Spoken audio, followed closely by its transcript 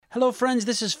Hello friends,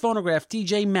 this is Phonograph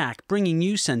DJ Mac bringing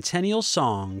you Centennial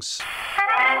Songs.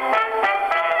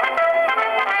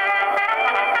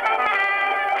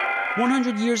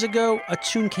 "100 years ago, a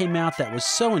tune came out that was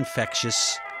so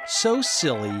infectious, so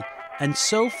silly, and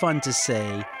so fun to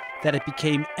say that it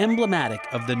became emblematic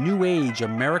of the new age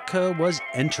America was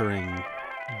entering.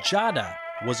 Jada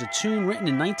was a tune written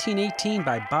in 1918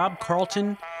 by Bob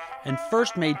Carlton and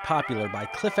first made popular by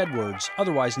Cliff Edwards,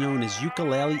 otherwise known as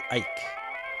Ukulele Ike.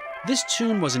 This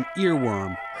tune was an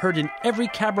earworm, heard in every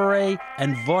cabaret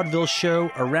and vaudeville show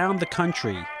around the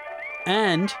country.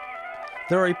 And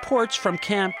there are reports from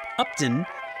Camp Upton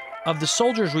of the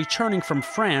soldiers returning from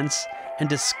France and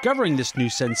discovering this new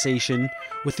sensation,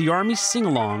 with the Army's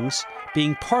sing-alongs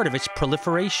being part of its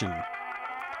proliferation.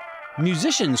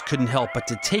 Musicians couldn't help but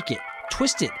to take it,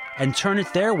 twist it, and turn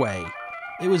it their way.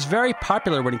 It was very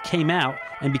popular when it came out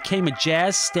and became a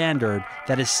jazz standard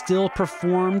that is still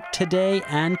performed today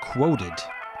and quoted.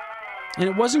 And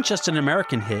it wasn't just an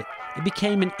American hit, it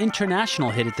became an international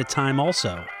hit at the time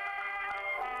also.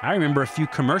 I remember a few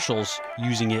commercials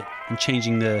using it and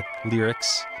changing the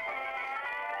lyrics.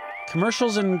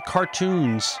 Commercials and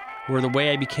cartoons were the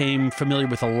way I became familiar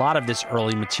with a lot of this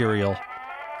early material,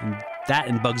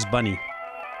 and Bugs Bunny.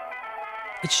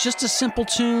 It's just a simple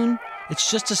tune, it's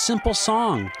just a simple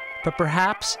song, but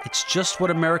perhaps it's just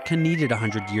what America needed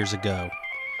 100 years ago.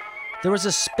 There was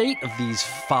a spate of these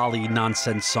folly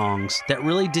nonsense songs that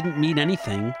really didn't mean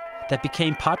anything that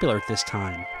became popular at this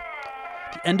time.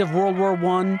 The end of World War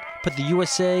I put the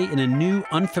USA in a new,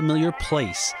 unfamiliar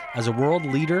place as a world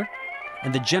leader,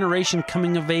 and the generation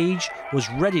coming of age was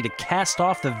ready to cast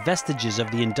off the vestiges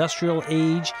of the industrial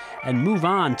age and move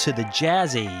on to the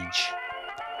jazz age.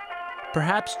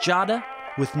 Perhaps Jada,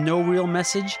 with no real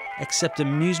message except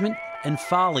amusement and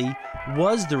folly,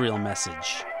 was the real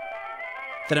message.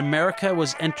 That America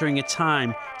was entering a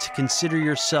time to consider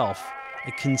yourself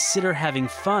and consider having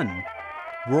fun.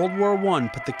 World War I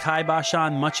put the kibosh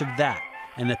on much of that,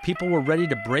 and the people were ready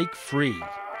to break free.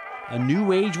 A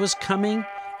new age was coming,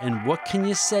 and what can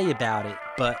you say about it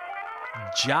but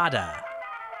Jada?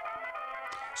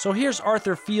 So here's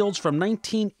Arthur Fields from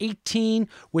 1918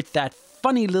 with that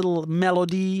funny little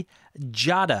melody,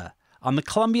 Jada, on the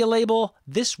Columbia label,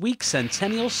 this week's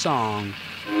Centennial Song.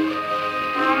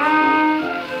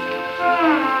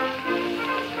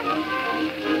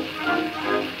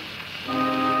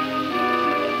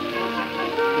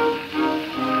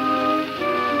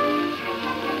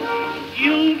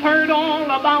 You've heard all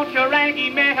about your raggy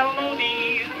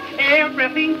melodies,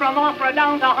 everything from opera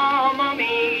down to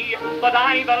harmony. But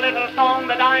I've a little song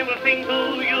that I will sing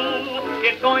to you.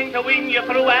 It's going to win you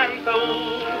through and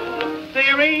through.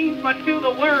 There ain't much to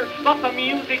the words, but the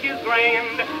music is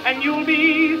grand, and you'll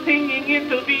be singing it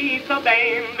to beat the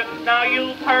band. Now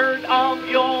you've heard of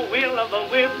your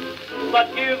will-o'-the-wisp,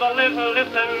 but give a little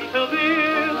listen to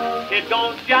this. It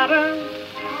goes jada,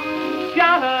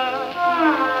 jada,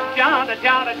 jada,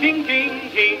 jada, jing,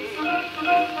 jing, jing.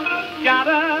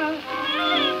 Jada,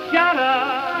 jada,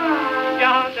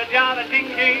 jada, jada, jing,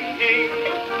 jing, jing.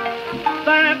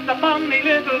 That's a funny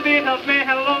little bit of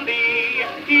melody.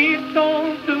 It's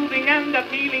so soothing and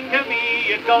appealing to me.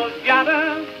 It goes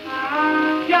jada,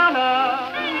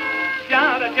 jada,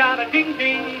 jada, jada, jing,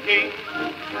 jing, jing.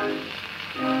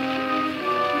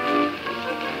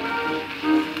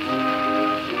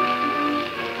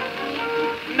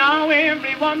 Now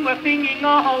everyone was singing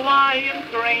a Hawaiian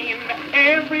strain.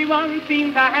 Everyone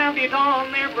seemed to have it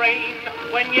on their brain.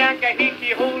 When Yakka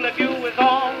Hickey Hula Doo is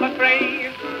all the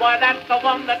craze, why that's the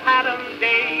one that had 'em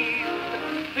dazed.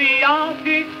 The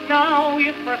object now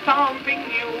is for something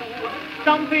new,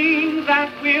 something that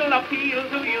will appeal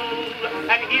to you.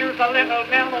 And here's a little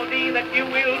melody that you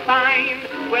will find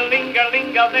will linger,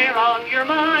 linger there on your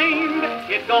mind.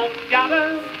 It goes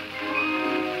jada,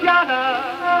 jada,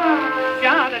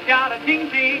 jada, jada, ding,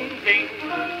 ding, ding.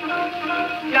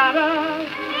 Jada,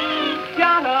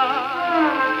 jada,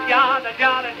 jada,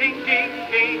 jada, ding, ding,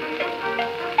 ding.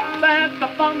 That's a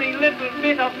funny little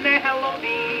bit of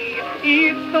melody.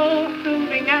 It's so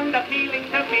soothing and appealing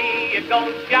to me. It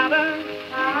goes jada,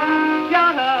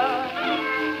 jada,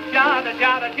 jada,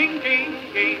 jada, ding, ding,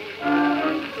 ding.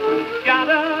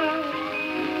 Jada,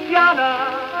 jada,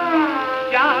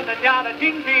 jada, jada,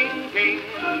 ding, ding, ding.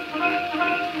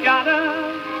 Jada,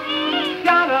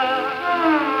 jada,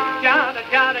 jada,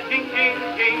 jada, ding, ding,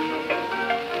 ding.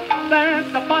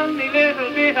 That's a funny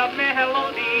little bit of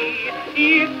melody.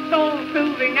 It's so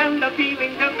soothing and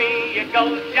appealing to me. It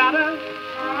goes jada,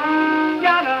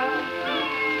 jada,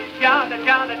 jada,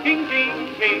 jada, ding,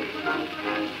 ding, ding.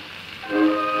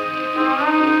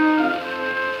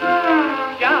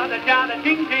 Jada, jada,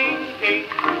 ding, ding.